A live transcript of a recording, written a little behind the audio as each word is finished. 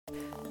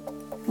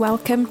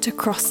Welcome to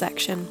Cross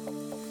Section,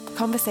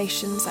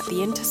 conversations at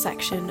the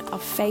intersection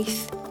of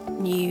faith,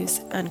 news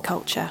and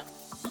culture.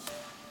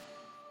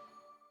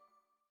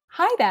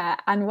 Hi there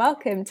and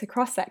welcome to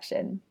Cross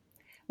Section.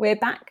 We're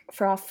back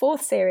for our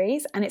fourth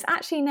series and it's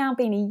actually now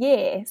been a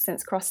year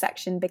since Cross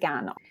Section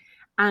began.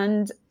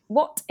 And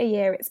what a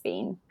year it's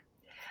been.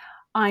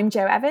 I'm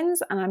Jo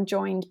Evans and I'm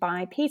joined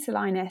by Peter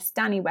Linus,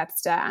 Danny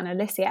Webster and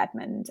Alicia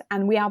Edmond,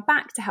 and we are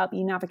back to help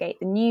you navigate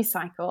the news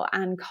cycle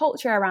and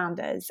culture around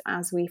us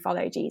as we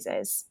follow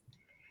Jesus.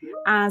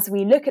 As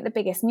we look at the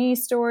biggest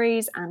news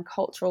stories and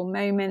cultural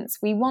moments,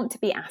 we want to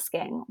be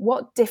asking,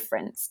 what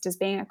difference does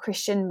being a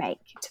Christian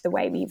make to the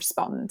way we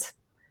respond?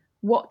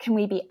 What can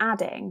we be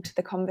adding to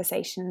the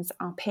conversations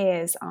our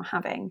peers are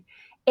having?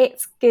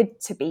 It's good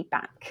to be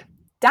back.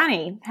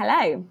 Danny,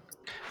 hello.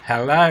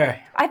 Hello.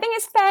 I think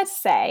it's fair to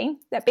say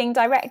that being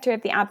director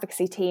of the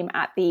advocacy team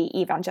at the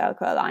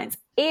Evangelical Alliance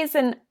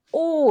isn't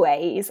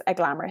always a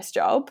glamorous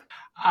job.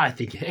 I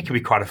think it can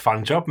be quite a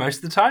fun job most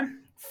of the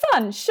time.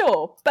 Fun,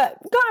 sure, but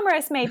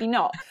glamorous maybe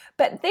not.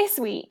 But this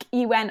week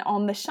you went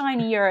on the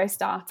shiny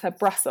Eurostar to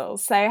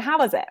Brussels. So how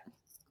was it?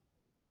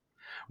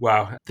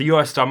 Well, the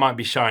Eurostar might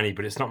be shiny,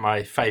 but it's not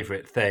my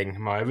favourite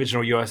thing. My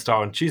original Eurostar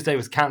on Tuesday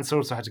was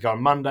cancelled, so I had to go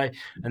on Monday.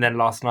 And then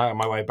last night on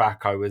my way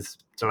back, I was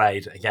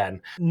delayed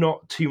again.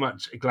 Not too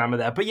much glamour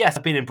there. But yes,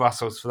 I've been in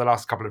Brussels for the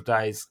last couple of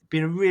days.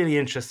 Been a really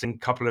interesting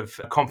couple of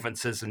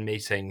conferences and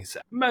meetings,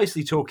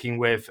 mostly talking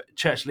with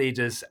church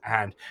leaders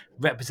and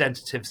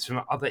representatives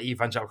from other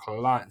evangelical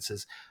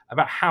alliances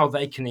about how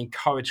they can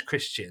encourage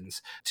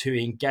Christians to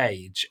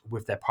engage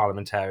with their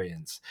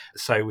parliamentarians.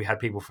 So we had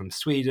people from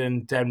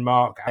Sweden,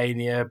 Denmark,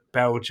 Albania,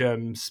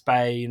 Belgium,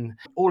 Spain,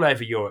 all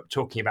over Europe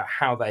talking about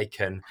how they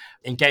can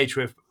engage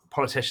with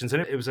politicians.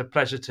 And it was a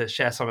pleasure to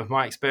share some of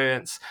my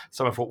experience,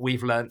 some of what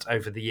we've learnt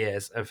over the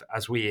years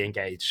as we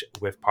engage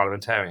with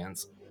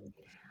parliamentarians.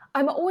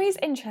 I'm always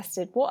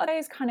interested, what are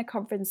those kind of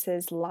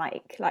conferences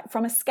like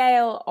from a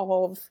scale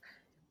of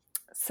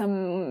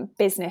some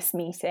business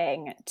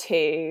meeting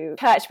to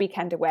church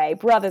weekend away,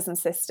 brothers and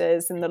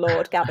sisters in the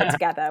Lord gathered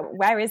together?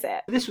 Where is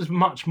it? This was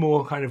much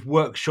more kind of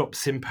workshop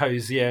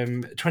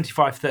symposium,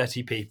 25,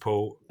 30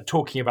 people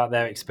talking about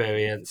their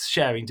experience,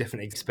 sharing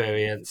different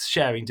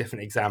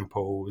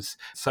examples.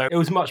 So it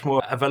was much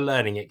more of a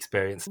learning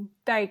experience.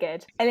 Very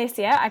good.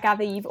 Alicia, I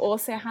gather you've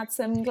also had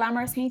some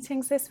glamorous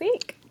meetings this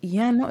week.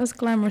 Yeah, not as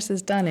glamorous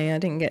as Danny. I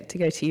didn't get to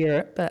go to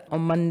Europe, but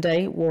on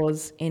Monday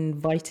was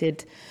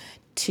invited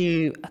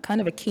to a kind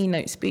of a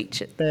keynote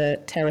speech at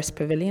the Terrace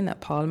Pavilion at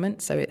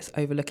Parliament. So it's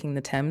overlooking the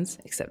Thames,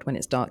 except when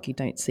it's dark, you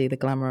don't see the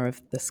glamour of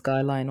the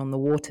skyline on the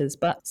waters.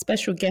 But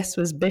special guest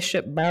was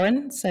Bishop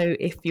Barron. So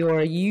if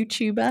you're a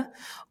YouTuber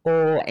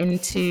or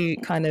into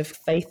kind of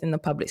faith in the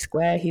public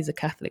square, he's a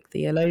Catholic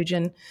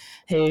theologian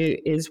who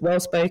is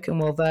well-spoken,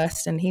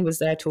 well-versed, and he was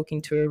there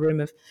talking to a room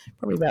of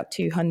probably about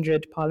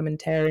 200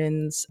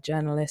 parliamentarians,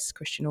 journalists,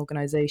 Christian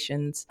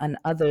organizations, and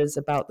others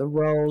about the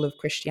role of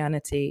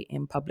Christianity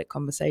in public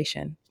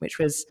conversation, which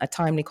was a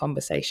timely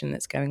conversation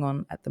that's going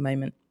on at the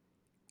moment.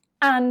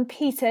 And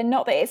Peter,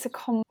 not that it's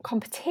a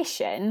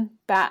competition,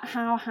 but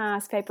how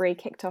has February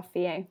kicked off for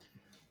you?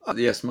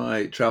 Yes,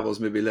 my travels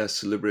may be less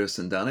salubrious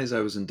than Danny's.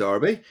 I was in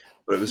Derby,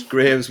 but it was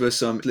great. I was with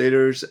some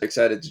leaders,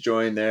 excited to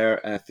join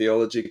their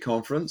theology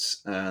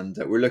conference. And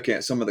we're looking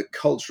at some of the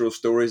cultural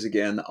stories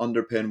again that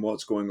underpin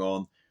what's going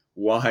on.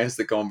 Why is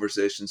the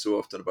conversation so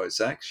often about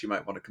sex? You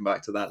might want to come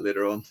back to that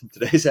later on in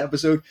today's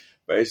episode.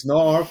 But it's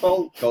not our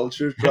fault.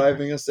 Culture's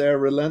driving us there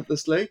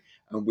relentlessly.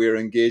 And we're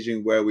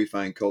engaging where we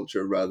find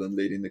culture rather than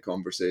leading the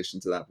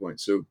conversation to that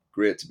point. So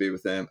great to be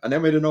with them. And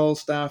then we had an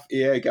all-staff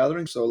EA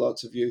gathering. So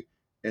lots of you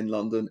in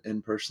London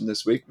in person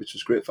this week, which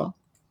was great fun.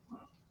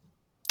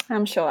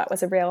 I'm sure that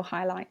was a real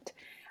highlight.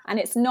 And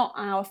it's not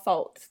our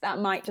fault. That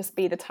might just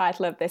be the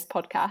title of this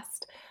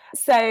podcast.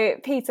 So,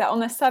 Peter, on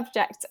the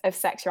subject of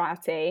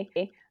sexuality,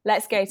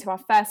 let's go to our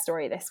first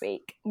story this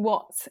week.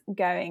 What's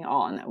going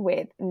on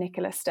with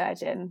Nicola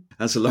Sturgeon?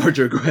 That's a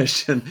larger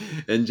question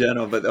in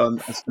general, but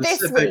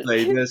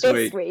specifically this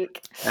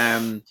week.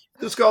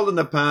 So Scotland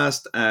have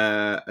passed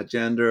a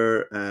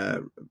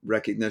gender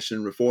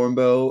recognition reform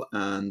bill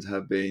and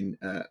have been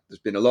there's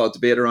been a lot of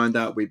debate around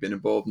that. We've been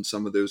involved in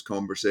some of those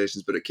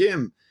conversations, but it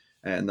came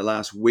in the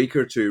last week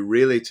or two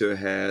really to a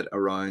head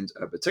around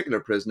a particular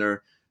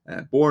prisoner,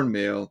 born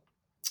male,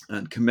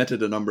 and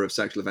committed a number of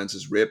sexual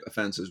offences, rape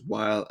offences,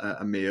 while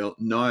a male,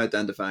 now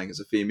identifying as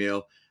a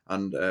female,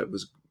 and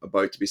was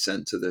about to be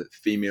sent to the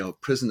female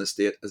prison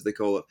estate, as they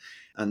call it.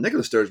 And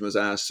Nicola Sturgeon was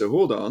asked, so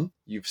hold on,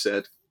 you've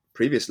said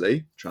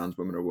previously, trans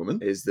woman or woman,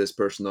 is this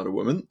person not a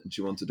woman? And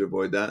she wanted to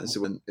avoid that. And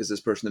so, is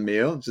this person a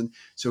male?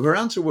 So her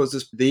answer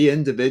was, the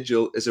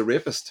individual is a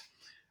rapist.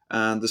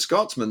 And the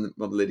Scotsman,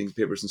 one of the leading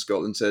papers in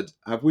Scotland, said,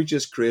 have we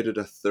just created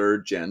a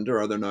third gender?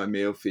 Are there now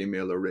male,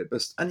 female, or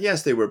rapist? And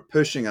yes, they were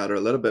pushing at her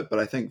a little bit, but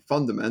I think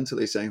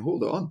fundamentally saying,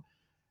 hold on,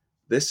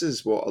 this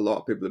is what a lot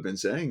of people have been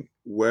saying.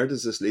 Where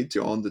does this lead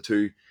to on the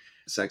two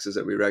sexes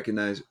that we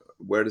recognise?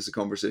 Where does the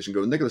conversation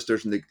go? Nicola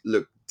Sturgeon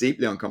looked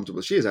deeply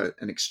uncomfortable. She is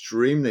an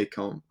extremely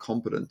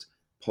competent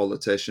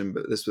politician,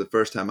 but this was the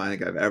first time I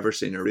think I've ever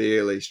seen her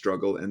really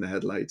struggle in the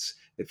headlights,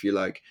 if you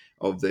like,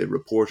 of the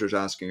reporters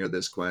asking her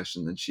this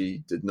question, and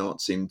she did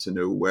not seem to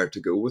know where to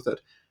go with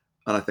it.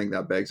 And I think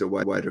that begs a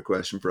wider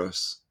question for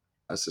us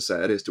as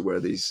society as to where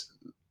these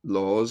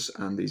laws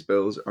and these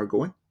bills are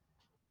going.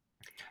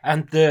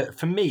 And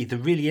for me, the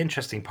really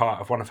interesting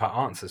part of one of her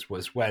answers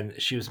was when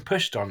she was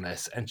pushed on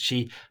this, and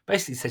she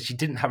basically said she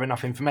didn't have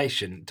enough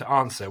information to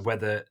answer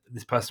whether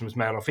this person was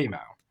male or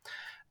female.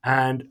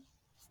 And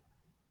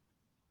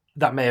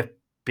that may have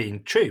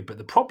been true, but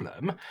the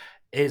problem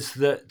is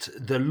that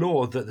the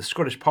law that the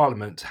Scottish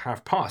Parliament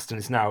have passed and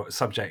is now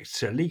subject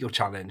to a legal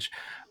challenge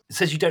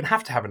says you don't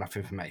have to have enough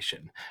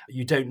information.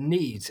 You don't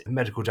need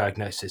medical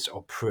diagnosis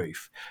or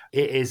proof.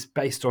 It is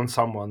based on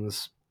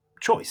someone's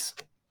choice.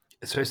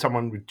 So if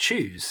someone would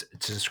choose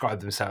to describe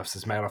themselves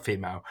as male or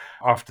female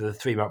after the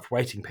 3-month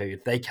waiting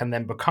period, they can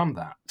then become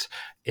that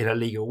in a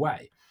legal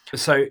way.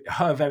 So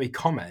her very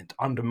comment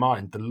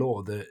undermined the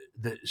law that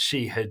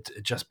she had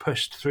just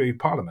pushed through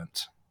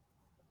Parliament.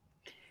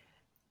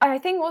 I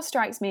think what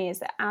strikes me is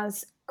that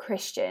as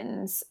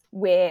Christians,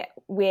 we're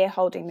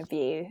holding the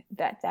view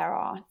that there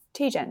are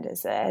two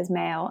genders, as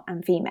male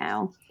and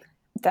female,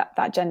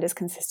 that gender is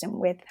consistent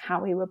with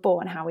how we were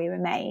born, how we were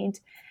made.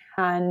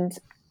 And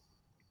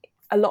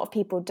a lot of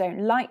people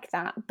don't like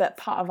that, but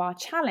part of our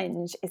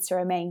challenge is to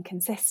remain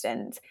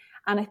consistent.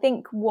 And I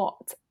think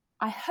what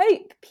I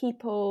hope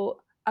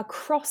people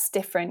across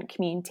different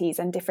communities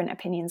and different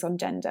opinions on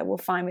gender will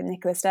find with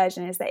Nicola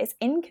Sturgeon is that it's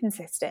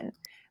inconsistent,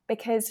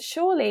 because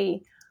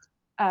surely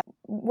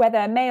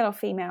whether male or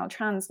female,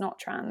 trans, not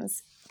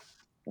trans,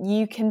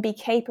 you can be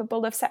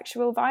capable of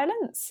sexual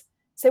violence.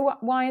 So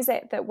why is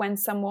it that when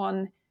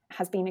someone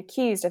has been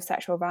accused of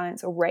sexual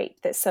violence or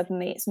rape, that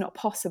suddenly it's not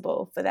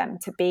possible for them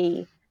to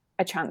be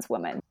a trans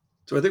woman?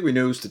 So I think we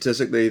know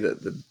statistically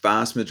that the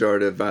vast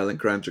majority of violent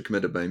crimes are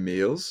committed by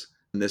males.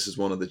 And this is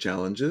one of the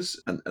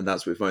challenges. And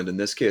that's what we found in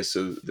this case.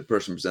 So the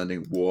person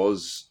presenting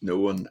was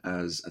known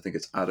as, I think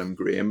it's Adam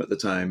Graham at the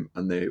time,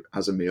 and they,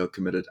 as a male,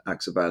 committed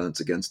acts of violence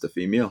against a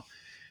female.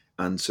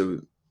 And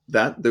so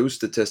those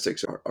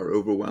statistics are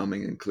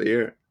overwhelming and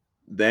clear.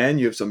 Then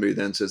you have somebody who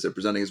then says they're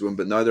presenting as a woman,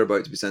 but now they're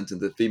about to be sent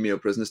into the female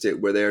prison estate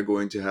where they're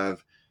going to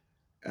have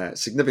a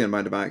significant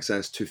amount of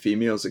access to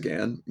females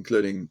again,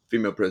 including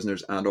female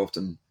prisoners and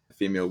often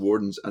female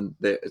wardens. And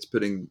it's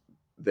putting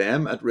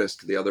them at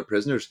risk, the other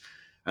prisoners.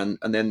 And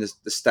then the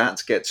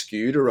stats get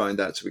skewed around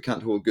that. So we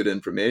can't hold good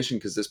information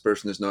because this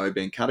person is now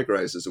being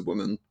categorized as a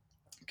woman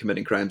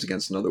committing crimes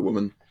against another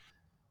woman.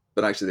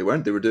 But actually they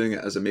weren't. They were doing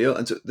it as a male.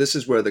 And so this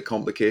is where the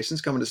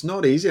complications come. And it's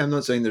not easy. I'm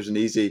not saying there's an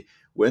easy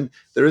win.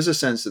 There is a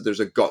sense that there's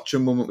a gotcha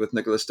moment with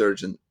Nicola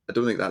Sturgeon. I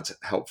don't think that's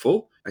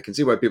helpful. I can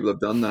see why people have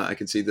done that. I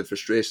can see the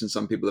frustration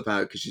some people have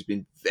had because she's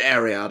been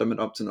very adamant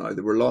up to now.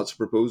 There were lots of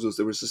proposals.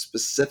 There was a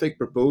specific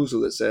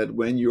proposal that said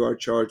when you are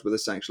charged with a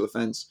sexual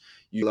offence,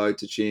 you're allowed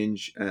to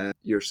change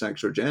your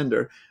sex or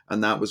gender.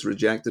 And that was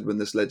rejected when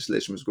this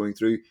legislation was going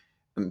through.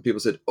 And people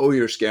said, oh,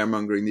 you're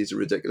scaremongering. These are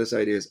ridiculous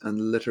ideas.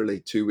 And literally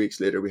 2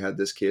 weeks later, we had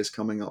this case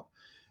coming up.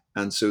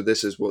 And so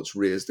this is what's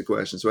raised the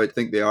question. So I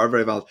think they are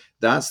very valid.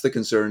 That's the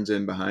concerns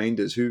in behind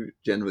is who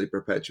generally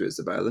perpetuates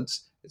the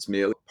violence. It's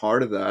male.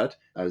 Part of that,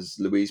 as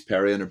Louise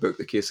Perry in her book,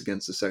 The Case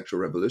Against the Sexual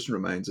Revolution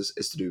reminds us,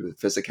 is to do with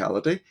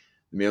physicality,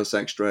 the male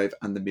sex drive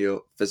and the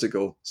male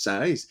physical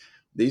size.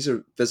 These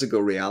are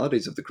physical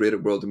realities of the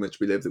created world in which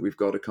we live that we've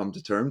got to come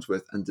to terms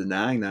with, and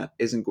denying that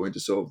isn't going to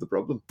solve the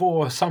problem.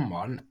 For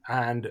someone,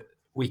 and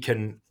we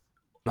can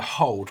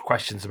hold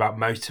questions about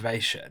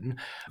motivation,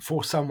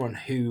 for someone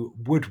who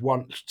would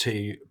want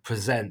to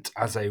present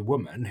as a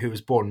woman who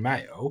was born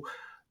male,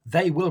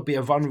 they will be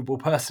a vulnerable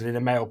person in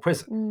a male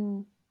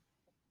prison.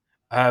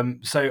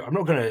 So I'm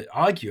not going to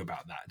argue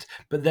about that.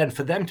 But then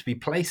for them to be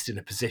placed in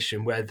a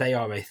position where they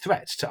are a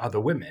threat to other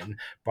women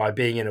by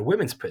being in a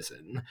women's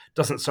prison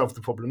doesn't solve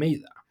the problem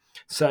either.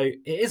 So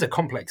it is a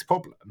complex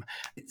problem.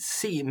 It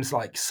seems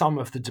like some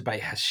of the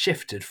debate has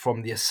shifted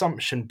from the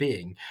assumption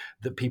being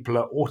that people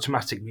are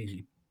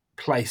automatically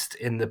placed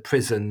in the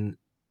prison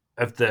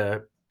of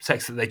the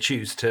sex that they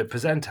choose to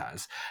present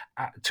as,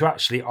 to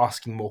actually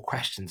asking more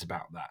questions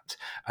about that.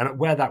 And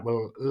where that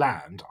will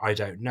land, I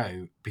don't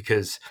know,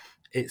 because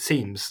it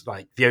seems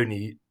like the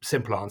only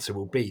simple answer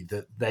will be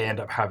that they end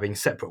up having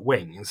separate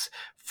wings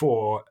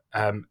for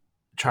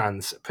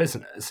trans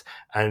prisoners.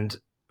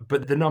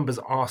 But the numbers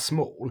are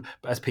small.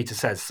 But as Peter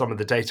says, some of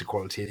the data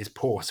quality is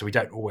poor, so we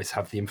don't always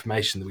have the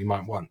information that we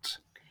might want.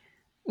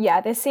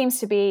 Yeah, this seems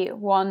to be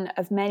one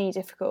of many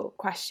difficult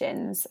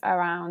questions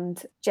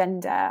around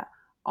gender,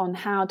 on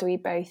how do we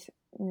both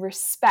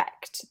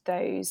respect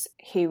those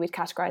who would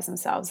categorise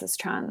themselves as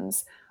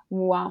trans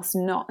whilst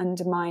not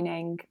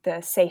undermining the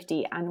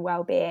safety and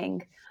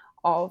well-being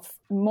of,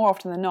 more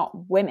often than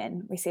not,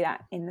 women. We see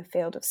that in the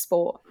field of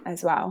sport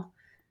as well.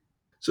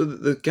 So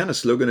the kind of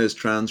slogan is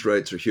trans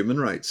rights are human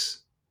rights.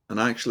 And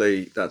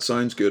actually that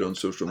sounds good on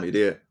social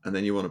media. And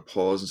then you want to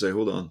pause and say,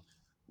 hold on,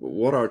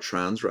 what are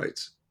trans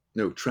rights?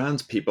 No,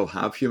 trans people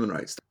have human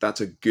rights. That's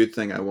a good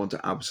thing. I want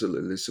to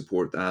absolutely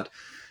support that.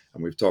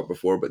 And we've talked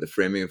before about the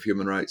framing of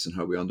human rights and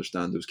how we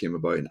understand those came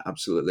about and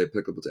absolutely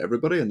applicable to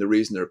everybody. And the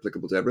reason they're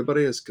applicable to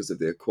everybody is because of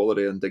the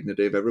equality and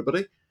dignity of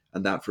everybody.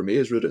 And that for me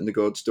is rooted in the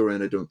God story,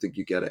 and I don't think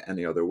you get it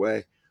any other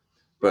way.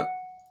 But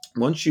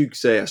once you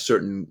say a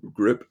certain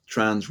group,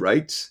 trans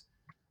rights,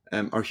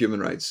 are human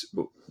rights,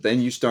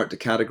 then you start to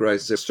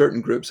categorize that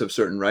certain groups have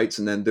certain rights,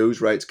 and then those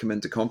rights come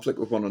into conflict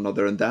with one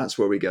another, and that's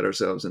where we get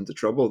ourselves into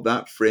trouble.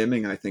 That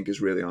framing, I think,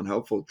 is really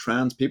unhelpful.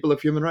 Trans people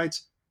have human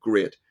rights,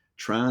 great.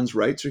 Trans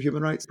rights are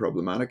human rights,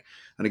 problematic.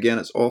 And again,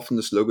 it's often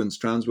the slogans,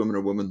 trans women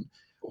are women.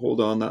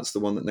 Hold on, that's the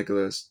one that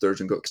Nicola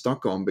Sturgeon got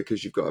stuck on,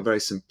 because you've got a very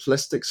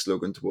simplistic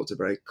slogan towards a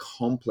very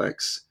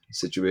complex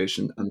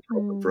situation and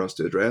problem for us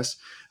to address.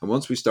 And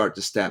once we start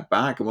to step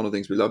back, and one of the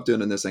things we love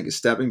doing in this thing is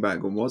stepping back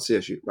and going, what's the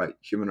issue? Right,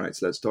 human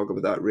rights, let's talk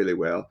about that really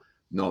well,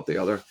 not the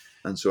other.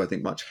 And so I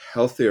think much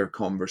healthier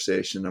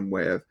conversation and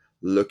way of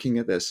looking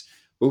at this,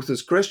 both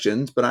as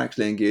Christians, but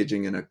actually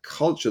engaging in a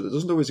culture that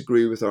doesn't always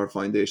agree with our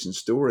foundation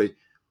story,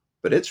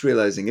 but it's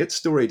realizing its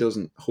story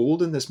doesn't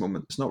hold in this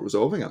moment. It's not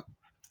resolving it.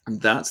 And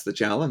that's the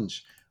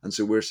challenge. And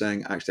so we're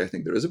saying, actually, I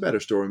think there is a better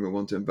story, and we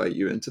want to invite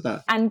you into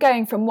that. And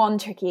going from one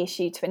tricky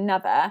issue to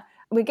another,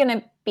 we're going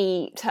to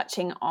be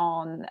touching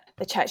on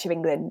the Church of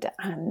England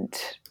and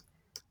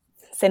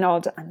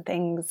Synod and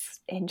things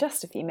in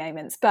just a few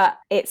moments. But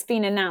it's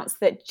been announced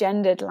that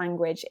gendered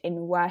language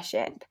in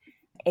worship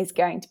is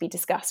going to be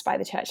discussed by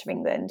the Church of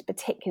England,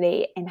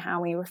 particularly in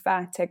how we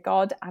refer to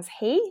God as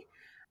He.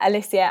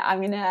 Alicia,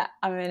 I'm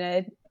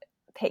gonna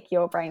pick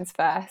your brains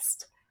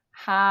first.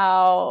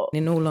 How,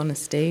 in all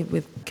honesty,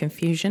 with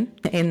confusion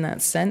in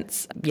that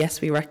sense. Yes,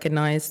 we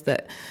recognise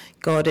that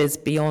God is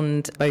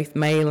beyond both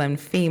male and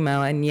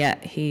female, and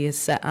yet he is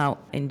set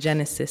out in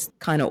Genesis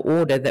kind of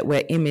order that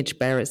we're image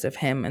bearers of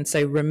him. And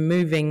so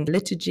removing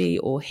liturgy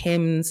or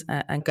hymns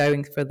and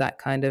going for that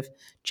kind of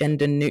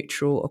gender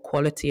neutral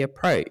equality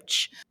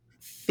approach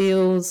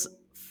feels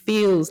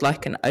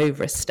like an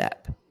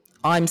overstep.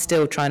 I'm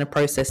still trying to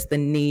process the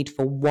need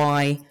for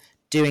why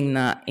doing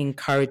that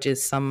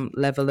encourages some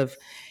level of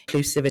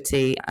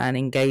inclusivity and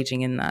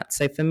engaging in that.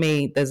 So for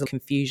me, there's a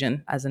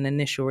confusion as an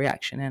initial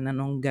reaction and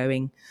an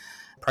ongoing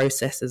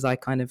process as I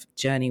kind of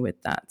journey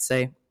with that.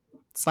 So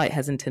slight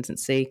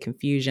hesitancy,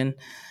 confusion,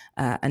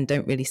 and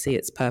don't really see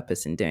its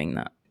purpose in doing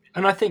that.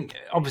 And I think,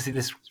 obviously,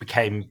 this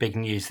became big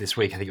news this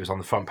week. I think it was on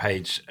the front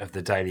page of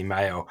the Daily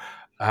Mail.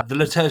 The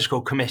Liturgical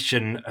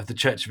Commission of the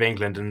Church of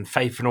England and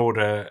Faith and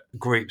Order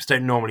groups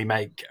don't normally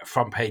make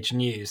front page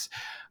news.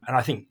 And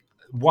I think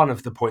one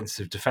of the points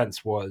of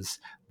defence was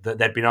that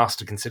they'd been asked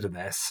to consider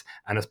this,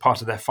 and as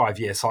part of their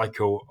 5-year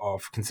cycle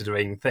of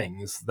considering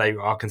things, they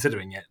are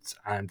considering it,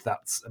 and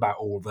that's about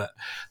all that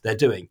they're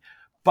doing.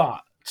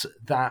 But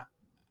that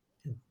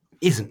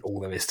isn't all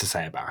there is to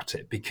say about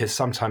it, because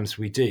sometimes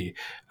we do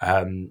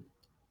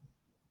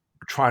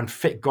try and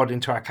fit God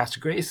into our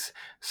categories.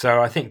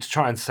 So I think to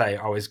try and say,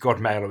 oh, is God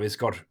male or is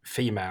God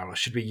female, or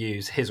should we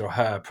use his or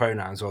her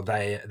pronouns or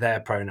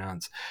their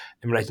pronouns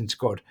in relating to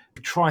God,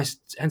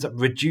 ends up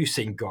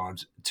reducing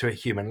God to a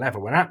human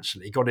level, when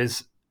actually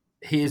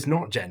he is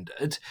not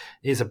gendered,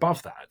 he is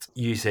above that,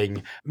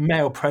 using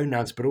male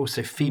pronouns but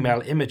also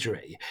female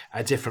imagery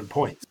at different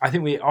points. I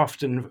think we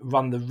often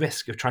run the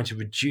risk of trying to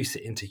reduce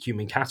it into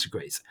human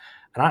categories.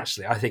 And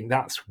actually, I think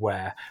that's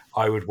where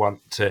I would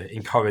want to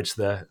encourage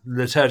the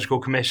Liturgical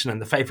Commission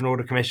and the Faith and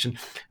Order Commission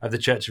of the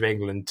Church of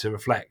England to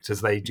reflect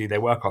as they do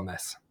their work on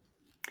this.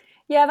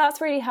 Yeah,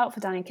 that's really helpful,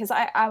 Danny, because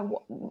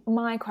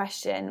my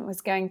question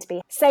was going to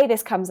be, say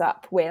this comes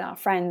up with our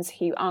friends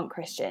who aren't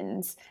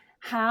Christians,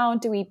 how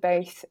do we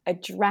both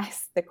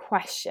address the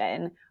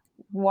question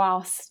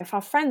whilst, if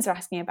our friends are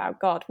asking about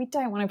God, it's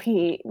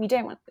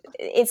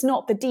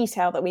not the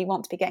detail that we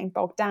want to be getting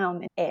bogged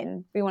down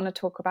in. We want to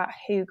talk about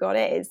who God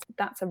is.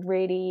 Those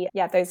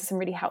are some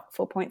really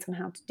helpful points on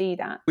how to do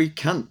that. We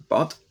can't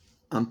but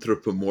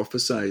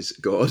anthropomorphize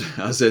God,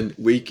 as in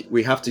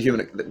we have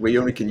to we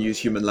only can use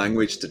human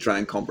language to try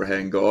and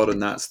comprehend God,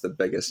 and that's the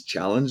biggest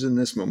challenge in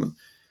this moment.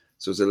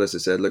 So as Alyssa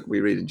said, look, we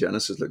read in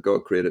Genesis, look,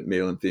 God created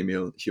male and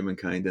female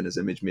humankind in his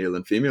image, male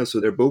and female. So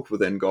they're both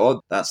within God.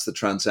 That's the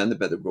transcendent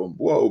bit that we're going,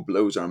 whoa,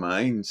 blows our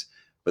minds.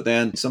 But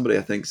then somebody,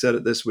 I think, said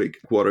it this week,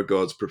 what are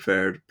God's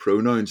preferred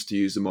pronouns to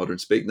use in modern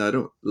speak? Now, I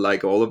don't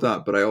like all of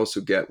that, but I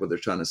also get what they're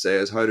trying to say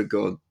is, how did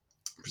God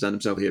present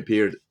himself? He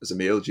appeared as a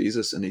male,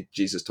 Jesus, and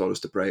Jesus taught us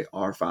to pray,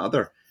 Our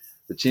Father.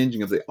 The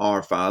changing of the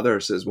Our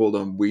Father says, well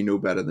done, we know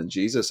better than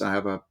Jesus. I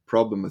have a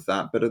problem with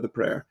that bit of the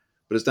prayer.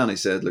 But as Danny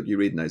said, look, you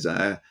read in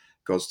Isaiah,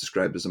 God's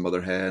described as a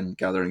mother hen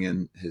gathering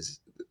in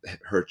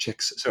her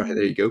chicks. Sorry,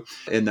 there you go.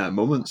 In that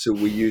moment. So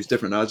we use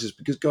different analogies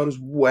because God is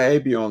way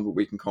beyond what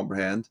we can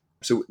comprehend.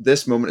 So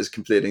this moment is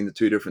completing the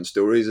two different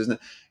stories, isn't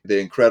it? The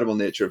incredible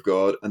nature of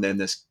God, and then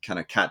this kind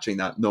of catching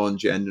that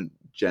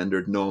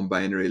non-gendered,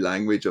 non-binary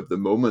language of the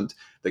moment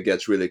that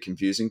gets really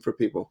confusing for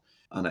people.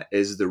 And it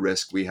is the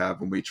risk we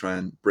have when we try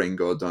and bring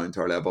God down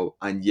to our level.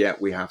 And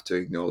yet we have to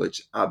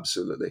acknowledge,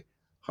 absolutely,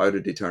 how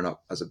did he turn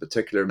up in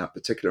that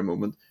particular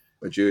moment?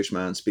 A Jewish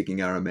man speaking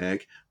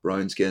Aramaic,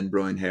 brown skin,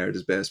 brown haired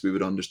as best we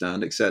would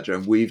understand, etc.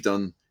 And we've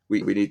done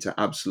we need to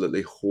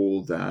absolutely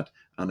hold that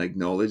and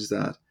acknowledge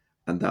that.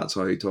 And that's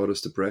how he taught us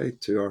to pray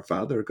to our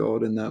Father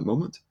God in that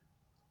moment.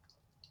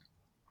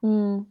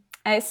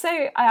 I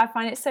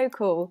find it so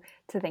cool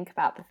to think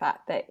about the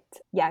fact that,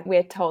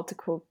 we're told to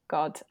call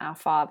God our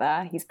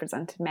Father. He's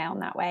presented male in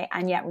that way.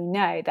 And yet we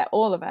know that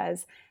all of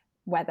us,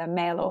 whether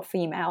male or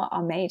female,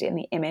 are made in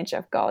the image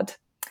of God.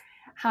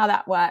 How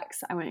that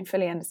works, I won't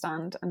fully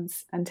understand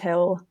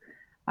until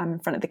I'm in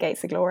front of the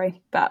gates of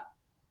glory. But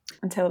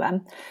until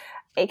then,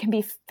 it can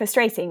be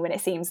frustrating when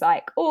it seems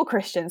like all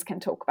Christians can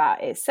talk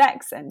about is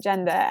sex and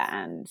gender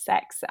and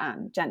sex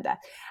and gender.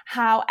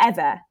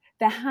 However,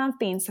 there have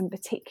been some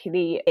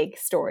particularly big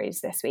stories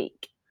this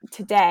week.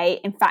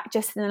 Today, in fact,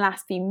 just in the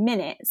last few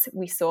minutes,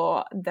 we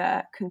saw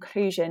the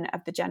conclusion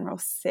of the General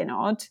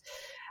Synod.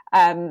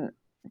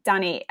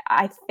 Danny,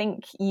 I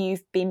think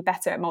you've been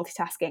better at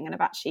multitasking and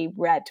have actually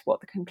read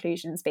what the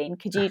conclusion's been.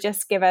 Could you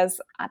just give us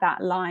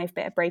that live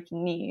bit of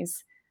breaking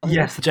news?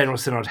 Yes, the General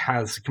Synod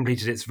has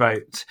completed its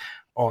vote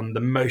on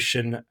the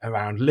motion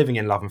around living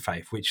in love and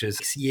faith, which is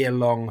a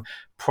 6-year-long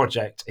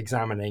project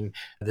examining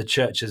the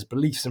church's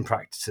beliefs and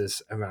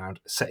practices around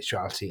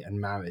sexuality and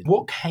marriage.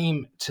 What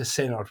came to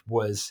Synod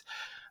was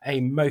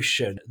a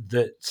motion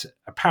that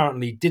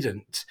apparently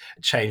didn't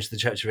change the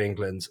Church of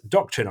England's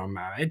doctrine on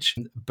marriage,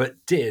 but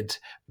did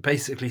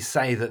basically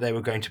say that they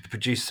were going to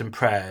produce some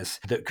prayers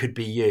that could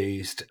be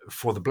used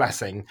for the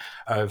blessing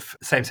of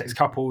same-sex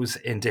couples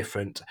in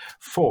different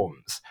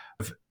forms.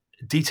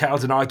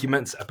 Details and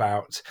arguments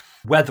about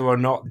whether or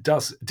not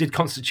did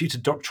constitute a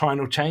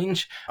doctrinal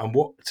change and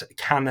what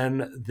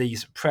canon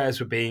these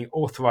prayers were being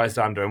authorised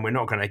under, and we're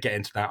not going to get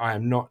into that. I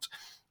am not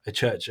a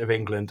Church of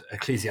England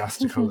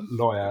ecclesiastical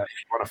lawyer. If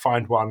you want to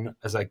find one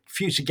as a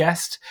future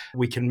guest,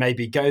 we can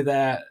maybe go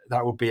there.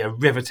 That will be a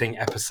riveting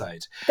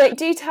episode. But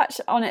do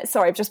touch on it,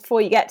 sorry, just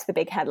before you get to the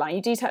big headline,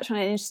 you do touch on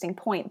an interesting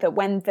point that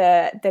when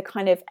the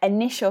kind of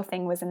initial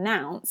thing was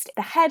announced,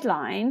 the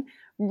headline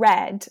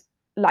read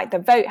like the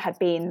vote had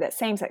been that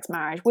same-sex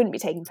marriage wouldn't be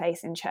taking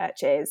place in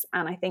churches.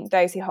 And I think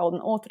those who hold an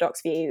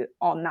orthodox view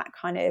on that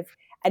kind of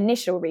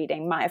initial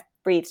reading might have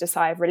breathed a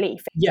sigh of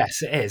relief.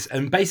 Yes, it is.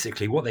 And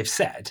basically what they've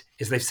said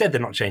is they're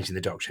not changing the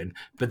doctrine,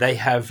 but they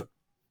have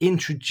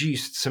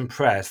introduced some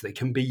prayers that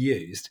can be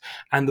used.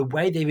 And the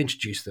way they've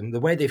introduced them, the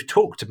way they've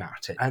talked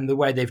about it, and the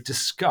way they've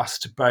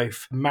discussed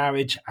both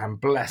marriage and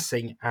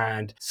blessing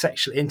and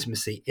sexual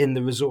intimacy in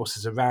the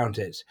resources around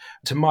it,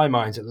 to my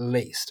mind at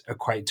least,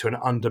 equate to an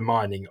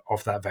undermining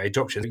of that very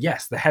doctrine.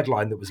 Yes, the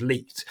headline that was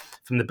leaked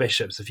from the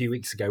bishops a few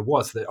weeks ago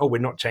was that, we're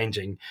not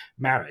changing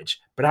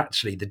marriage. But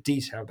actually the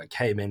detail that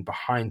came in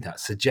behind that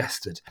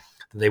suggested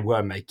that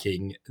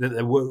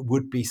there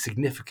would be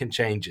significant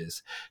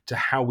changes to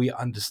how we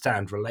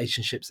understand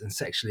relationships and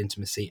sexual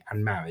intimacy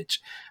and marriage,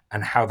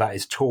 and how that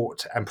is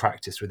taught and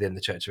practiced within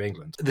the Church of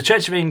England. The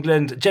Church of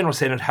England General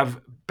Synod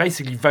have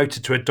basically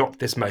voted to adopt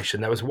this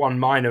motion. There was one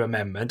minor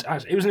amendment.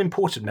 It was an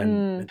important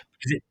amendment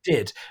because it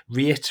did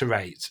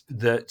reiterate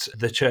that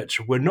the Church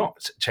were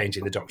not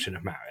changing the doctrine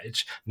of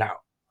marriage. Now,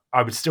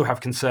 I would still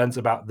have concerns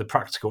about the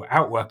practical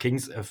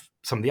outworkings of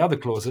some of the other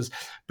clauses,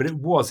 but it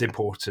was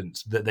important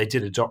that they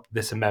did adopt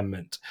this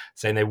amendment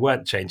saying they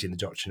weren't changing the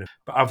doctrine.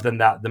 But other than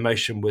that, the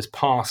motion was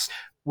passed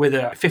with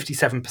a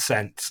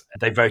 57%.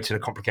 They voted in a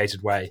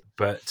complicated way,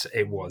 but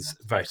it was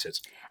voted.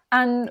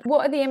 And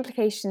what are the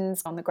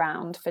implications on the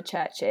ground for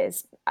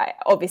churches?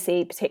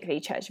 Obviously,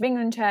 particularly Church of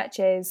England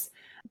churches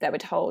that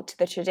would hold to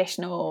the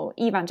traditional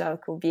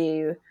evangelical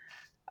view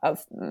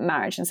of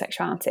marriage and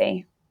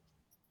sexuality.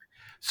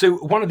 So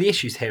one of the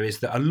issues here is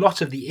that a lot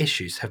of the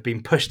issues have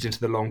been pushed into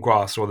the long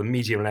grass or the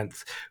medium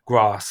length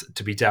grass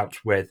to be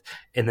dealt with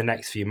in the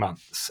next few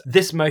months.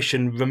 This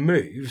motion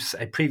removes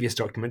a previous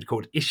document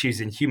called Issues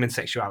in Human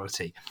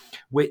Sexuality,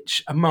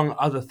 which, among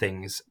other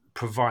things,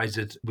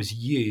 was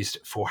used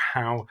for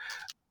how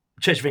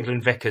Church of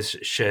England vicars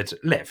should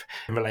live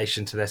in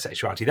relation to their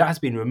sexuality. That has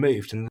been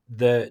removed, and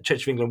the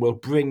Church of England will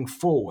bring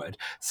forward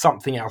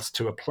something else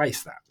to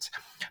replace that.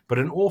 But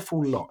an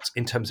awful lot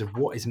in terms of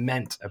what is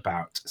meant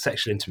about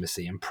sexual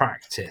intimacy and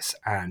practice,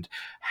 and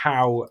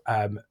how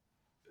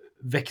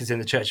vicars in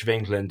the Church of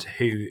England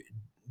who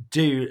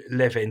do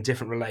live in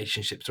different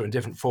relationships or in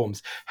different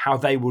forms, how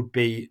they would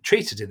be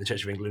treated in the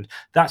Church of England,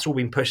 that's all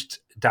been pushed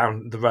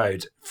down the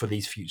road for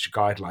these future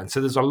guidelines.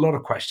 So there's a lot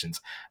of questions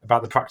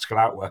about the practical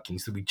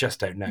outworkings that we just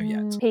don't know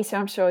yet. Peter,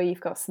 I'm sure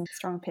you've got some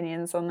strong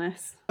opinions on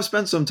this. I've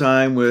spent some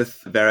time with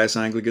various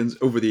Anglicans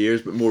over the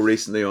years, but more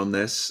recently on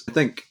this. I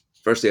think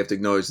firstly, I have to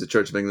acknowledge the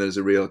Church of England is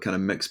a real kind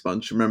of mixed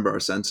bunch. Remember,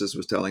 our census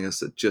was telling us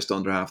that just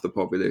under half the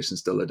population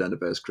still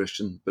identify as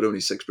Christian, but only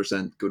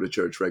 6% go to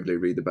church regularly,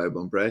 read the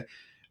Bible and pray.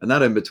 And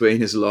that in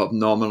between is a lot of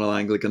nominal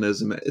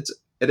Anglicanism.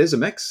 It is a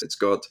mix.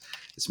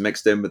 It's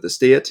mixed in with the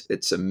state.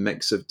 It's a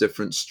mix of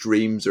different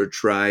streams or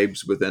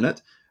tribes within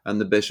it.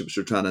 And the bishops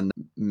are trying to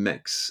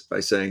mix by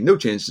saying no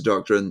change to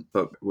doctrine,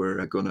 but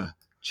we're going to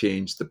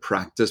change the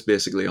practice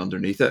basically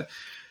underneath it.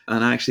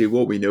 And actually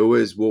what we know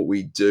is what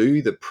we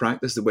do, the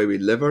practice, the way we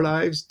live our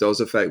lives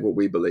does affect what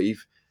we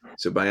believe.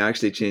 So by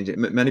actually changing,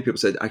 many people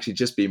said, actually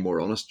just be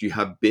more honest. You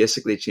have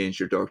basically changed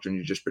your doctrine.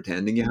 You're just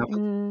pretending you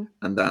haven't.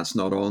 And that's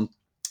not on.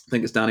 I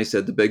think as Danny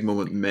said, the big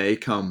moment may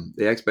come.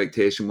 The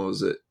expectation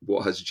was that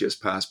what has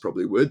just passed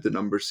probably would. The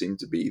numbers seem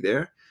to be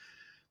there.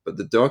 But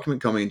the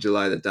document coming in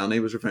July that Danny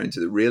was referring to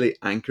that really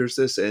anchors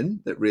this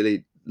in, that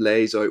really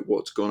lays out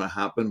what's going to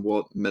happen,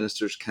 what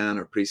ministers can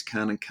or priests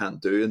can and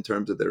can't do in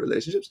terms of their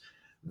relationships.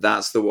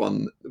 That's the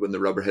one when the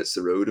rubber hits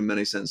the road in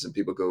many senses and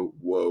people go,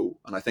 whoa.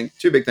 And I think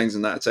two big things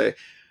in that. I'd say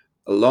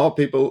a lot of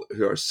people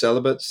who are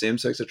celibate,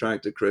 same-sex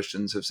attracted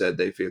Christians have said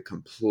they feel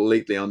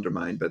completely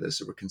undermined by this.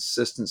 There were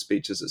consistent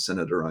speeches at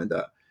Synod around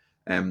that.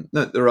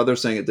 Now, there are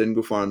others saying it didn't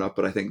go far enough,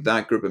 but I think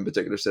that group in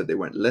particular said they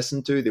weren't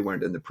listened to, they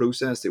weren't in the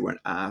process, they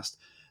weren't asked.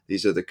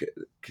 These are the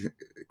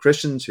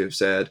Christians who have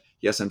said,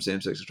 yes, I'm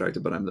same-sex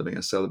attracted, but I'm living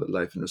a celibate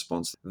life in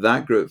response.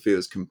 That group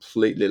feels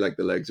completely like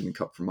the legs have been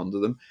cut from under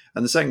them.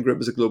 And the second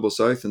group is a Global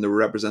South, and there were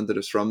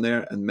representatives from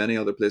there and many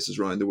other places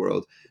around the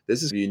world.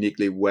 This is a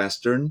uniquely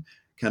Western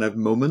kind of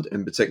moment,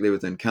 and particularly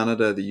within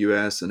Canada, the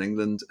US and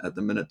England at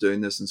the minute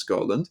doing this in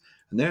Scotland.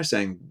 And they're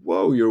saying,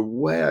 whoa, you're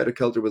way out of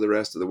kilter with the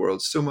rest of the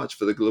world. So much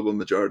for the global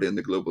majority in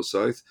the Global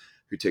South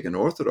who take an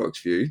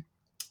orthodox view.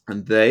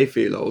 And they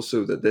feel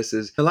also that this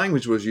is, the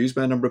language was used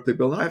by a number of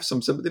people, and I have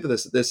some sympathy for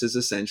this, that this is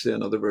essentially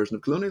another version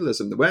of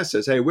colonialism. The West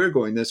says, hey, we're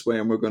going this way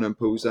and we're going to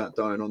impose that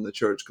down on the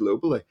church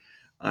globally.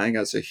 I think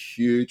that's a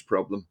huge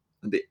problem.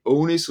 And the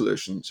only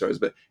solution,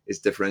 is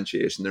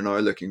differentiation. They're now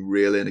looking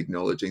really and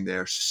acknowledging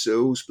they're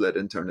so split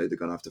internally, they're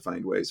going to have to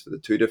find ways for the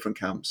two different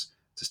camps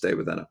to stay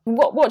within it.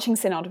 Watching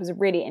Synod was a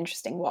really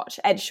interesting watch.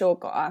 Ed Shaw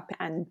got up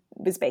and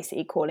was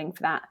basically calling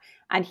for that.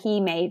 And he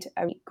made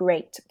a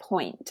great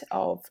point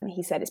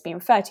he said it's been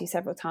referred to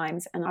several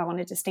times, and I want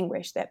to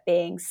distinguish that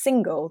being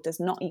single does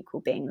not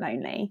equal being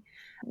lonely,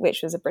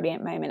 which was a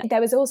brilliant moment.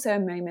 There was also a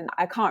moment,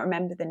 I can't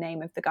remember the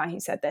name of the guy who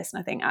said this, and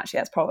I think actually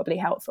that's probably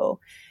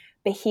helpful.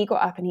 But he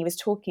got up and he was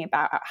talking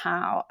about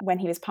how when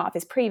he was part of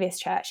his previous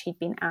church, he'd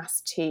been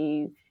asked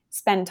to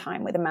spend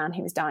time with a man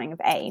who was dying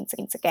of AIDS.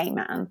 He's a gay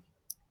man.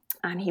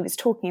 And he was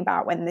talking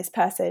about when this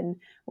person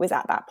was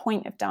at that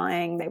point of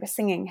dying, they were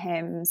singing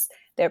hymns,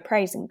 they were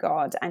praising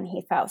God, and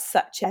he felt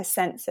such a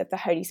sense of the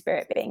Holy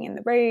Spirit being in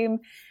the room.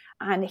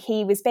 And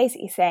he was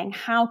basically saying,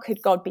 how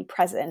could God be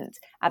present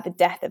at the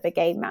death of a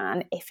gay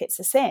man if it's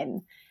a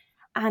sin?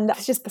 And I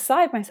was just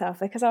beside myself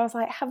because I was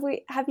like,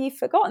 have you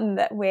forgotten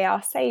that we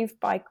are saved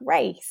by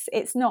grace?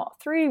 It's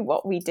not through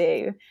what we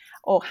do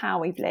or how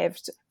we've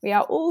lived. We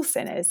are all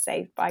sinners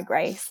saved by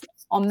grace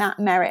on that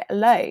merit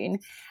alone.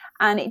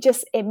 And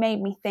it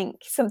made me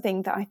think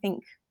something that I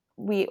think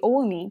we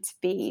all need to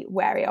be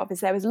wary of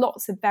is there was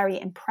lots of very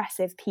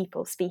impressive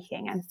people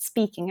speaking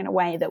in a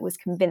way that was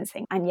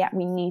convincing. And yet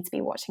we need to be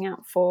watching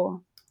out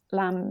for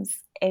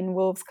lambs in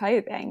wolves'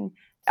 clothing.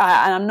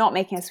 And I'm not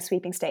making a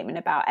sweeping statement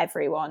about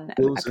everyone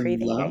approving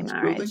gay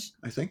marriage. Clothing,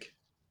 I think.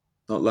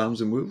 Not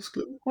lambs and wolves'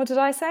 clothing. What did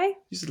I say?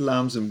 You said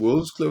lambs and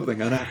wolves'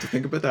 clothing. I'd have to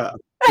think about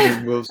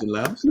that. Wolves and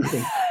lambs'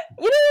 clothing.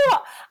 You know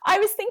what? I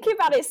was thinking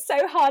about it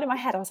so hard in my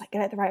head. I was like,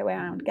 get it the right way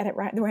around. Get it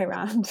right the way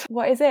around.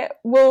 What is it?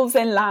 Wolves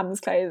in lambs'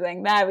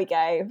 clothing. There we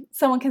go.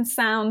 Someone can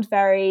sound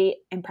very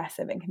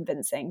impressive and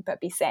convincing,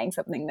 but be saying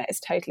something that is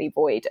totally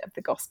void of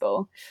the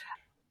gospel.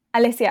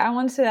 Alicia, I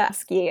wanted to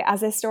ask you,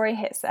 as this story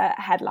hits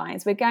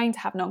headlines, we're going to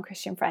have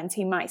non-Christian friends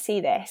who might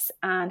see this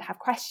and have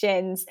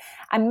questions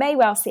and may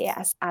well see it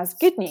as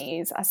good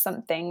news, as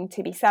something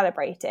to be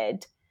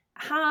celebrated.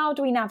 How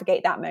do we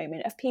navigate that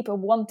moment of people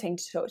wanting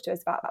to talk to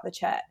us about the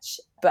church,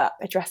 but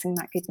addressing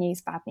that good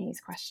news, bad news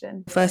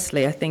question?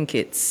 Firstly, I think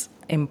it's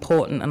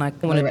important, and I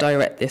want to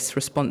direct this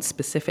response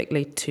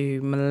specifically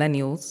to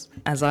millennials,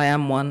 as I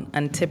am one,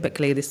 and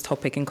typically this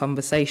topic in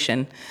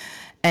conversation,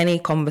 any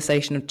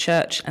conversation of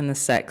church and the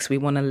sex, we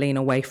want to lean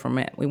away from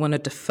it. We want to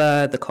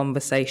defer the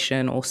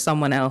conversation or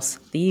someone else.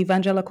 The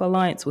Evangelical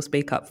Alliance will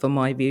speak up for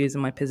my views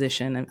and my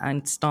position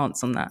and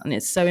stance on that. And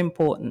it's so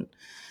important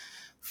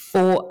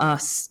for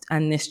us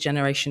and this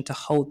generation to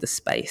hold the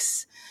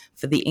space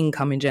for the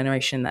incoming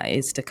generation that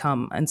is to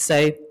come. And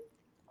so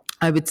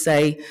I would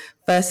say,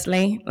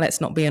 firstly, let's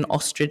not be an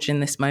ostrich in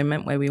this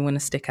moment where we want to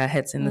stick our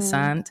heads in the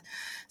sand.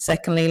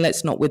 Secondly,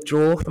 let's not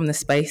withdraw from the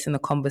space in the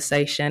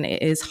conversation.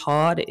 It is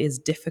hard, it is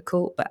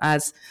difficult, but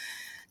as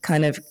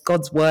kind of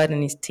God's word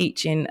and his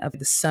teaching of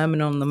the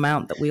Sermon on the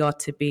Mount, that we are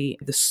to be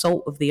the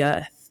salt of the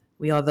earth.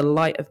 We are the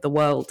light of the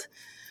world.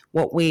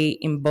 What we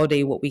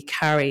embody, what we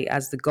carry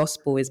as the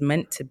gospel is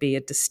meant to be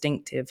a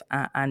distinctive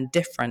and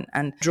different.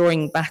 And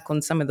drawing back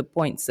on some of the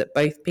points that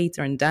both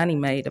Peter and Danny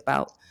made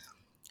about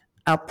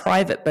our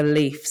private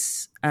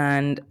beliefs,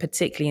 and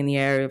particularly in the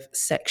area of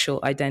sexual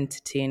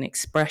identity and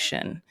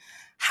expression,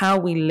 how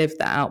we live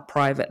that out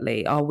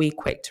privately. Are we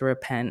quick to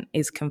repent?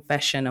 Is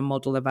confession a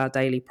model of our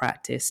daily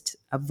practice?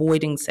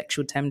 Avoiding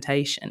sexual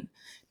temptation?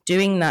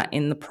 Doing that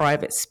in the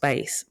private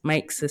space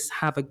makes us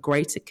have a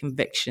greater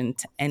conviction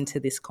to enter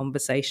this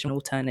conversation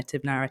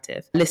alternative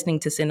narrative. Listening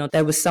to Synod,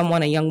 there was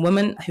someone, a young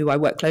woman who I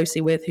work closely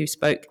with, who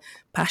spoke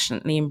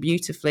passionately and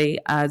beautifully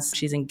as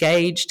she's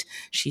engaged,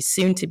 she's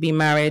soon to be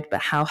married,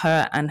 but how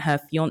her and her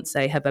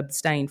fiance have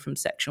abstained from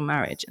sexual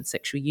marriage and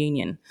sexual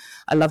union.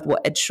 I loved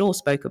what Ed Shaw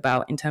spoke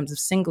about in terms of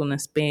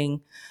singleness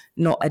being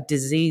not a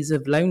disease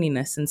of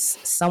loneliness. And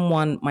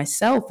someone,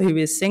 myself, who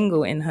is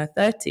single in her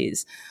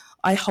 30s,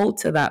 I hold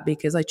to that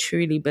because I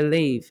truly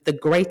believe the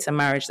greater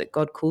marriage that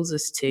God calls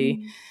us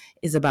to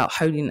is about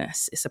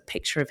holiness. It's a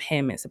picture of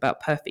him. It's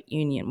about perfect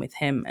union with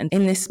him. And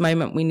in this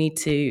moment, we need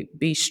to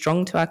be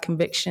strong to our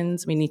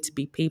convictions. We need to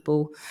be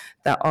people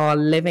that are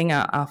living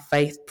out our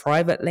faith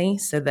privately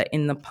so that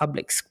in the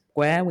public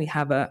square, we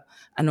have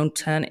an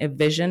alternative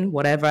vision,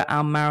 whatever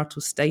our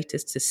marital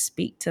status, to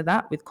speak to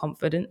that with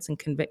confidence and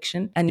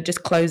conviction. And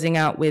just closing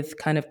out with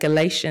kind of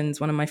Galatians,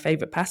 one of my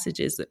favorite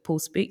passages that Paul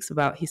speaks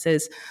about. He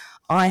says,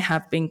 I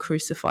have been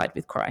crucified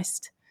with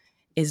Christ.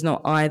 Is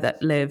not I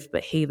that live,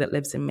 but he that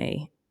lives in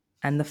me.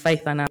 And the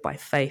faith I know by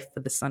faith for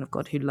the Son of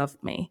God who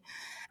loved me.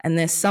 And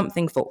there's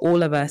something for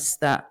all of us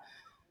that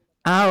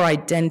our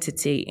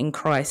identity in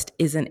Christ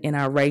isn't in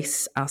our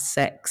race, our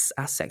sex,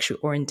 our sexual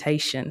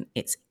orientation.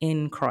 It's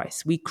in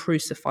Christ. We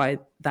crucify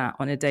that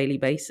on a daily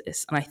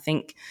basis. And I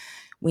think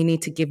we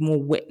need to give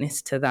more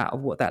witness to that,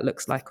 of what that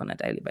looks like on a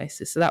daily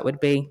basis. So that would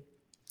be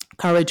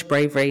courage,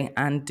 bravery,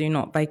 and do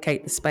not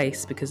vacate the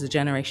space, because the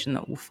generation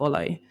that will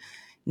follow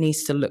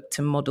needs to look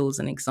to models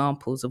and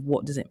examples of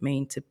what does it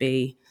mean to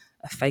be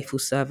a faithful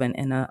servant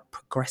in a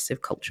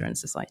progressive culture and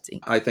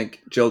society. I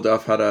think Jill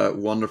Duff had a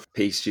wonderful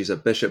piece. She's a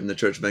bishop in the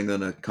Church of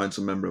England, a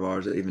council member of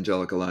ours at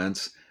Evangelical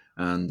Alliance,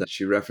 and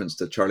she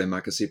referenced a Charlie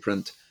Mackesy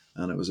print,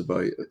 and it was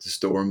about the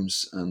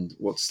storms and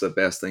what's the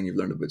best thing you've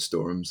learned about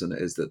storms, and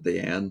it is that they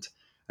end.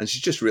 And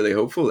she's just really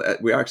hopeful.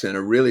 We're actually in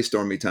a really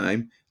stormy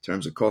time in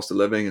terms of cost of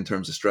living, in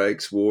terms of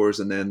strikes, wars,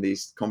 and then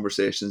these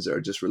conversations that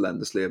are just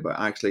relentlessly about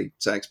actually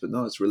sex, but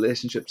no, it's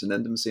relationships and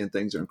intimacy, and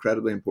things are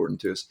incredibly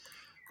important to us.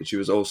 But she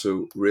was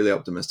also really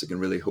optimistic and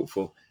really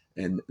hopeful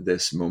in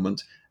this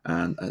moment.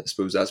 And I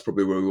suppose that's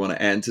probably where we want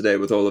to end today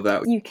with all of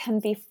that. You can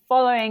be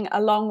following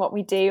along what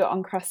we do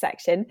on Cross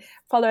Section.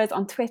 Follow us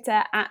on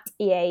Twitter at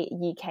EA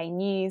UK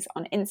News,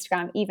 on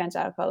Instagram,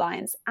 Evangelical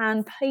Alliance.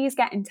 And please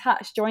get in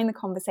touch, join the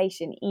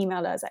conversation,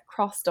 email us at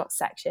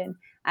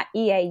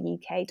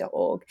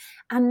cross.section@eauk.org.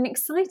 And an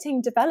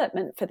exciting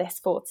development for this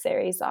fourth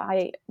series that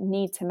I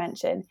need to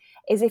mention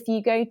is if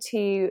you go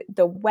to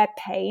the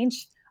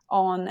webpage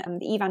on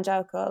the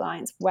Evangelical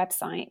Alliance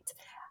website,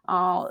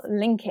 I'll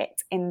link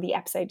it in the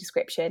episode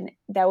description.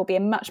 There will be a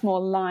much more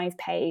live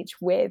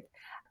page with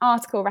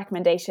article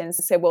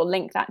recommendations. So we'll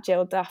link that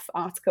Jill Duff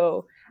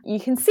article. You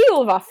can see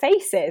all of our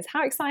faces.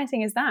 How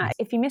exciting is that?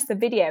 If you missed the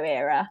video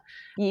era,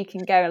 you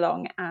can go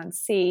along and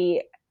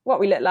see what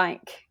we look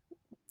like,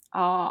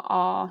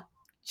 our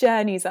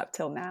journeys up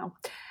till now.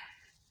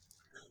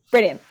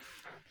 Brilliant.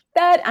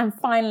 Third and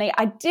finally,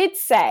 I did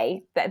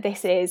say that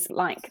this is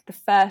like the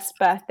first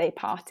birthday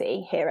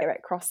party here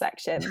at Cross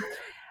Section.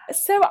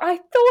 So I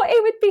thought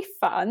it would be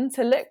fun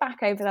to look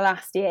back over the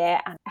last year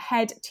and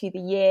ahead to the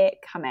year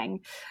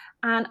coming.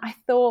 And I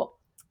thought,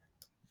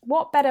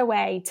 what better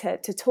way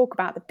to talk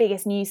about the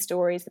biggest news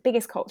stories, the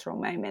biggest cultural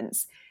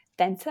moments,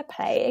 than to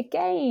play a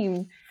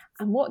game.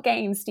 And what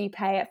games do you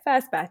play at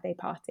first birthday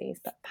parties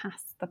but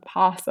pass the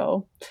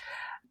parcel?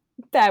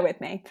 Bear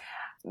with me.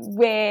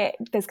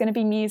 There's going to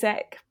be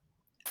music.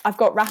 I've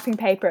got wrapping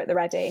paper at the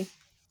ready.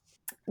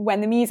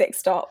 When the music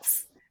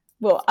stops,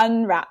 we'll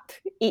unwrap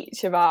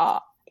each of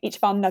our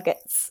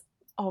nuggets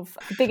of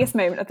the biggest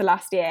moment of the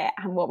last year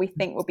and what we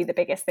think will be the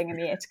biggest thing in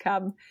the year to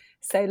come.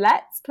 So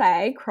let's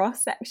play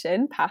Cross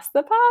Section Pass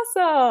the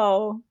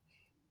Parcel.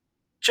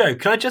 Jo,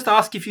 can I just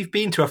ask if you've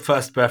been to a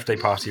first birthday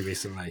party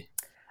recently?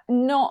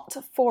 Not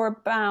for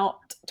about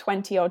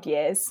 20 odd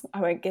years.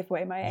 I won't give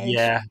away my age.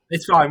 Yeah,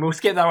 it's fine. We'll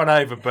skip that one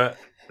over. But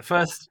the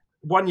first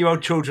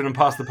 1-year-old children and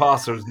pass the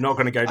parcel is not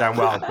going to go down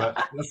well.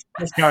 But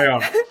let's carry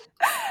on.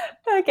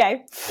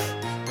 Okay.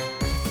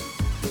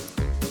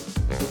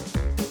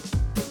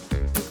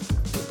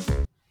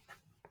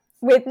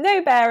 With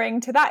no bearing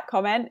to that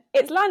comment,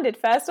 it's landed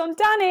first on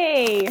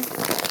Danny.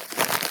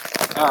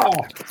 Oh.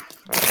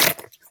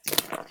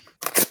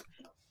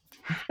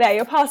 There,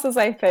 your parcel's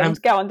open.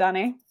 Go on,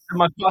 Danny.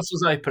 My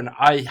parcel's open.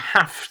 I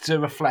have to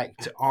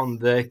reflect on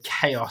the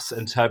chaos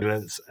and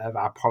turbulence of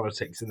our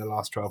politics in the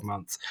last 12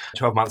 months.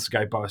 12 months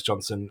ago, Boris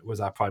Johnson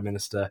was our Prime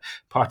Minister.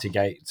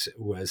 Partygate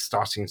was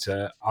starting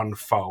to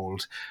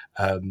unfold.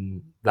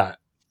 That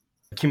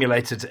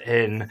accumulated,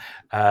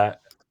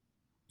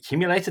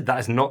 that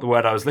is not the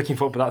word I was looking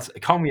for, but that's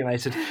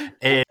culminated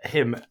in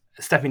him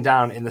stepping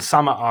down in the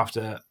summer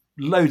after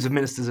loads of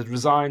ministers had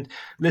resigned.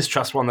 Liz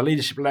Truss won the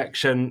leadership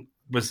election,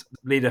 was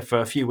leader for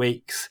a few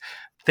weeks.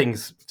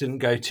 Things didn't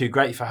go too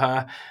great for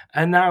her.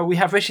 And now we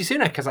have Rishi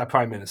Sunak as our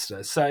Prime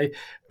Minister. So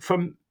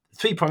from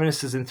 3 Prime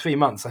Ministers in 3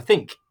 months, I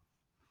think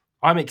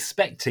I'm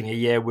expecting a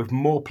year with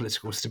more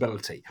political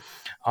stability.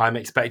 I'm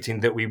expecting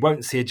that we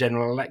won't see a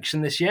general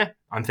election this year.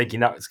 I'm thinking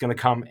that it's going to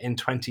come in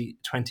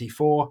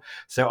 2024.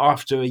 So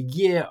after a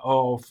year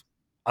of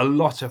a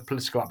lot of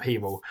political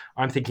upheaval,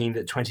 I'm thinking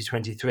that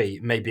 2023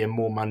 may be a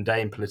more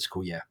mundane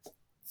political year.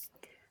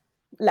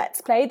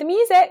 Let's play the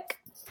music.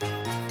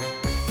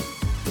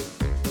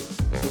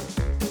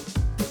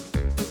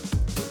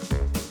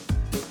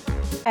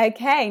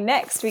 Okay,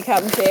 next we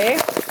come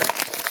to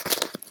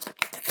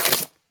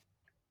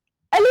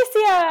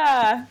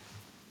Alicia.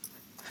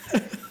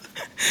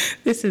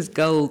 This is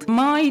gold.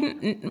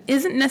 Mine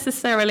isn't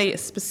necessarily a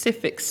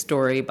specific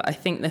story, but I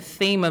think the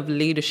theme of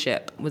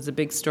leadership was a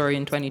big story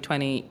in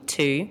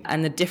 2022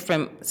 and the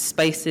different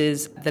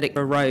spaces that it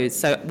arose.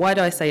 So why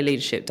do I say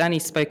leadership? Danny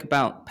spoke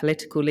about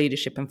political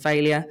leadership and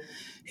failure.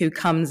 Who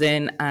comes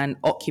in and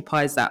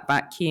occupies that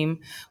vacuum.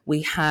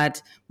 We had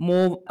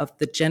more of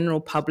the general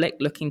public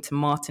looking to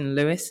Martin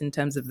Lewis in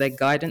terms of their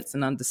guidance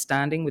and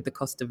understanding with the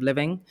cost of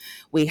living.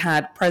 We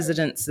had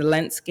President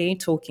Zelensky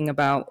talking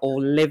about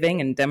or living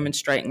and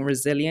demonstrating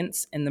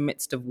resilience in the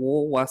midst of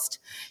war, whilst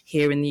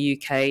here in the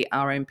UK,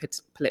 our own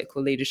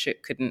political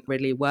leadership couldn't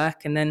really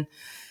work. And then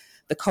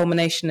the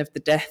culmination of the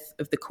death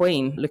of the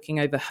Queen, looking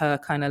over her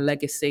kind of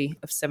legacy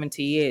of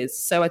 70 years.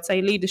 So I'd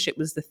say leadership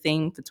was the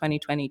theme for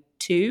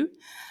 2022.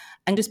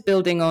 And just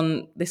building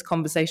on this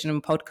conversation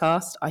and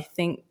podcast, I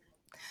think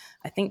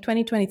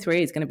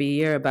 2023 is going to be a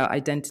year about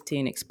identity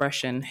and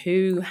expression.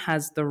 Who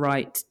has the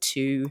right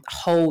to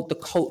hold the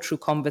cultural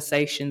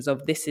conversations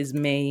of this is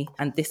me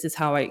and this is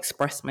how I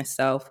express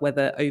myself,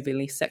 whether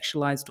overly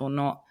sexualized or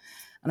not?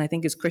 And I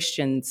think as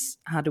Christians,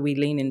 how do we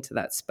lean into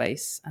that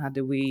space? How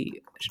do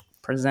we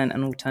present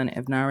an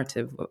alternative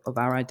narrative of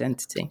our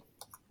identity?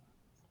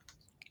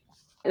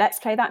 Let's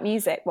play that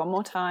music one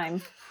more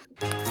time.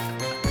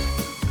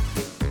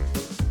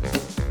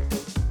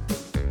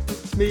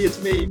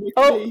 It's me.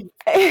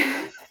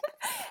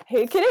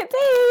 Who could it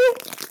be?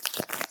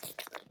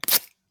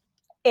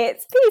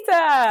 It's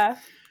Peter.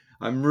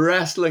 I'm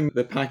wrestling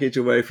the package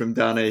away from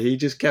Danny. He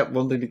just kept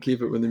wanting to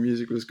keep it when the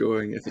music was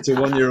going. If it's a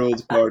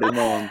 1-year-old's party, come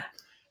on.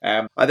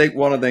 I think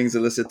one of the things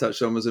Alyssa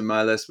touched on was in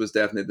my list was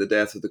definitely the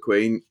death of the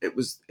Queen.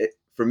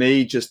 For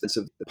me, just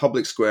the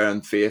public square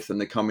and faith and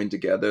the coming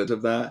together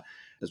of that,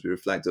 as we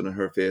reflected on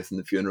her faith and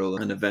the funeral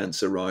and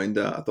events around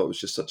that. I thought it was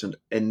just such an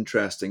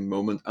interesting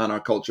moment, and our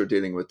culture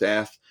dealing with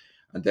death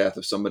and death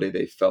of somebody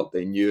they felt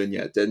they knew and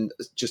yet didn't.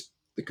 It's just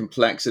the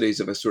complexities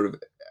of a sort of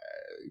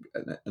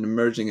an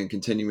emerging and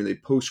continually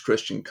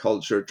post-Christian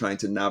culture trying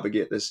to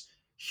navigate this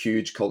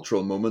huge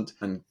cultural moment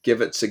and give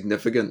it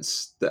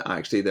significance that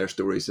actually their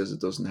story says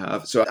it doesn't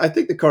have. So I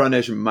think the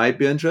coronation might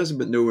be interesting,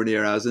 but nowhere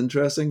near as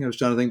interesting. I was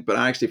trying to think, but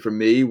actually for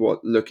me,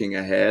 what looking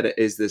ahead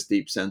is this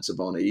deep sense of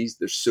unease.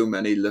 There's so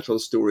many little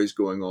stories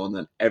going on,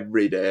 and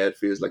every day it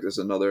feels like there's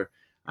another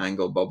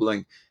angle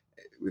bubbling.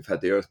 We've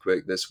had the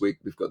earthquake this week.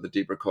 We've got the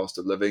deeper cost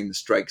of living. The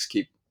strikes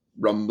keep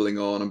rumbling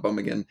on and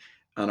bumming in,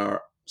 and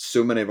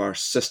so many of our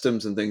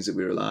systems and things that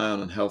we rely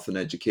on health and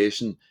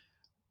education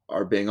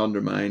are being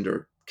undermined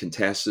or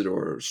contested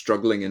or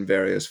struggling in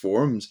various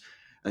forms.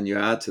 And you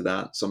add to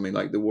that something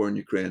like the war in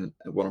Ukraine,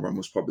 one of our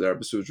most popular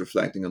episodes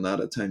reflecting on that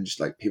at times, just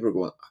like people are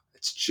going,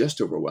 it's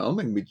just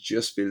overwhelming. We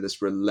just feel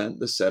this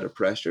relentless set of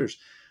pressures.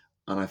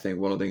 And I think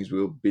one of the things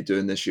we'll be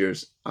doing this year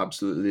is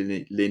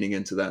absolutely leaning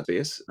into that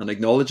space and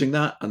acknowledging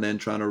that and then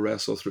trying to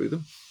wrestle through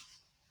them.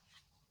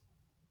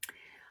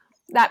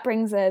 That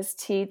brings us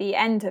to the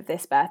end of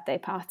this birthday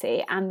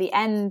party and the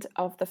end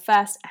of the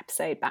first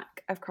episode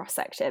back of Cross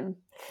Section.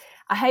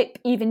 I hope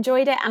you've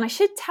enjoyed it, and I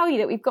should tell you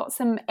that we've got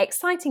some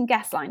exciting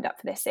guests lined up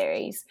for this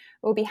series.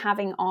 We'll be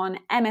having on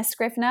Emma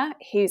Scrivener,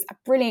 who's a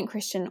brilliant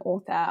Christian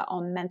author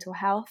on mental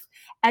health,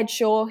 Ed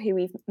Shaw, who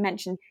we've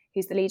mentioned,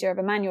 who's the leader of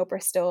Emmanuel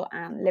Bristol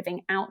and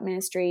Living Out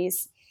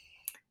Ministries,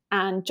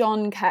 and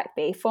John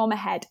Kirkby, former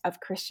head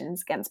of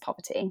Christians Against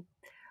Poverty.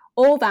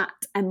 All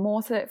that and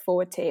more to look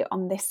forward to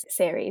on this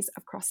series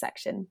of Cross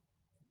Section.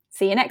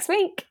 See you next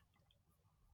week.